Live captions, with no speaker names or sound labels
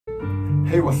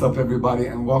Hey, what's up, everybody,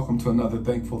 and welcome to another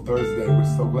Thankful Thursday. We're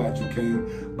so glad you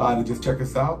came by to just check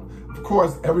us out. Of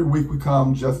course, every week we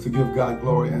come just to give God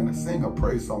glory and to sing a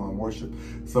praise song and worship.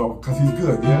 So, because he's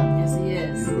good, yeah? Yes, he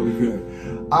is. He's really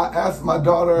good. I asked my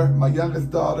daughter, my youngest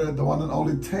daughter, the one and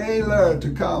only Taylor,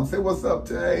 to come. Say what's up,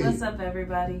 Tay. What's up,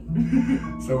 everybody?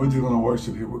 So we're just going to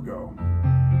worship. Here we go.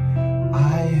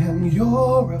 I am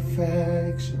your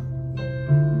affection,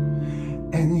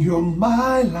 and you're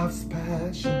my life's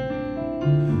passion.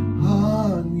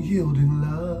 Unyielding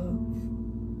love,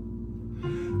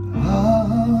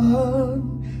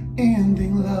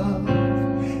 unending love,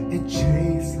 it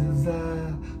chases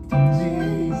after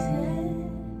me.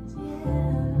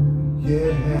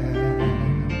 Yeah.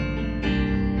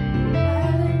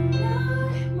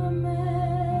 My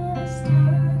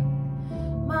master,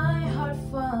 my heart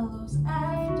follows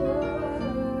after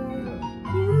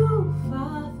you,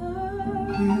 Father.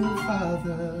 You,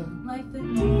 Father. Like the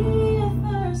deer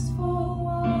thirst for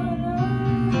water,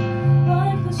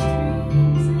 like the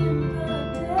streams in the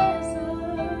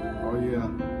desert. Oh yeah.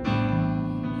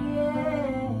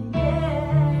 Yeah.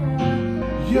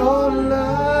 Your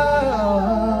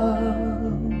love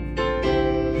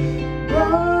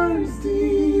burns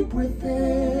deep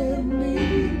within me.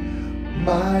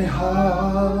 My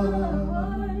heart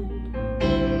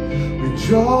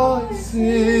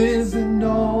rejoices in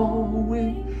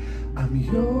knowing I'm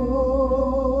yours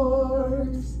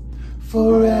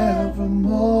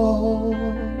forevermore.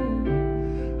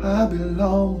 I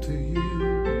belong to you,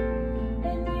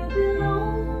 And you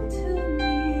belong to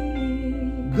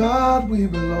me. God, we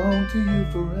belong to you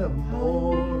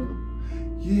forevermore.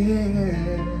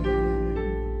 Yeah.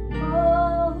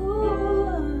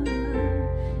 Oh,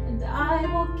 and I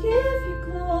will give you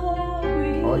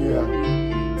glory. Oh yeah.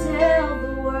 Tell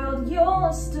the world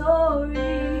your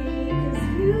story, 'cause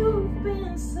you've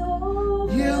been so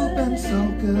good. You've been so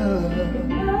good.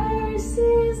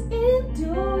 Mercies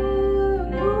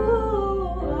endure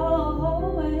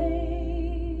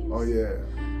always. Oh yeah.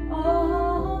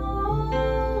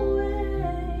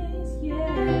 Always,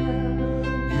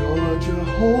 yeah. You're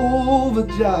Jehovah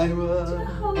Jireh,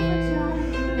 Jehovah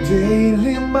Jireh.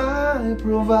 daily my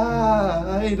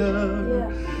provider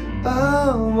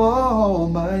of all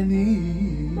my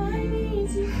needs. My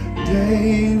needs you fill.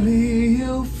 Daily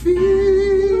you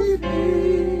feed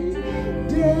me,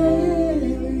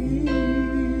 daily.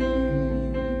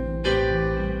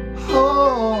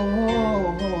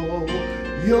 Oh,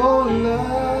 your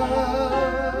love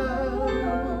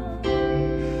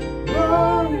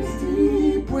burns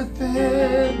deep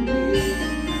within me.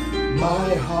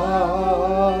 My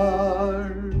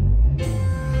heart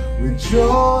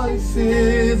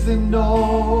rejoices in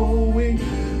knowing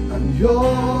I'm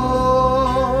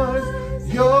yours,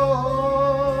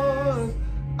 yours.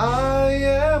 I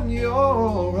am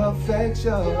your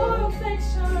affection,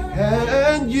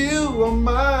 and you are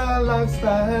my life's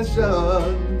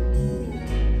passion.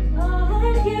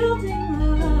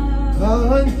 Unyielding love.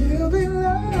 Unyielding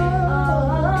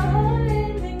love,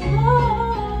 Unending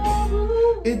love.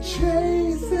 it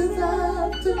chases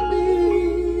after me.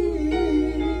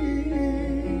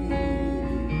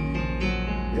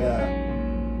 Yeah.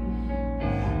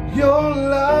 Your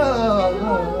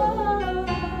love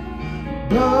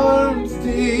burns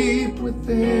deep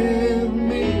within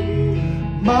me.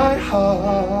 My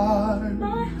heart,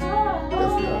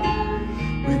 yes, God,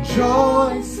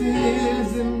 rejoices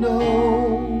in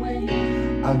knowing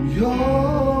I'm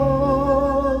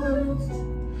yours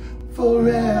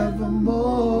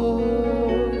forevermore.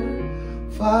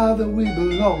 Father, we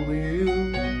belong to you.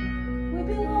 We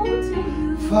belong to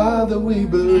you. Father, we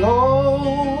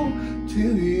belong to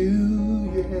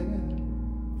you, yeah.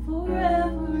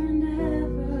 Forever and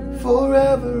ever.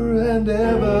 Forever and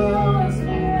ever. Yours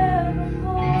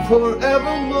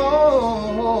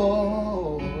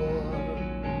Forevermore.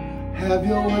 Have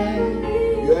your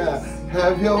way, yeah.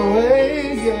 Have your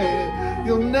way, yeah.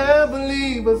 You'll never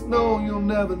leave us, no, you'll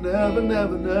never, never,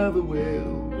 never, never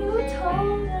will. You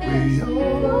told us We're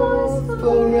yours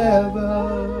forever.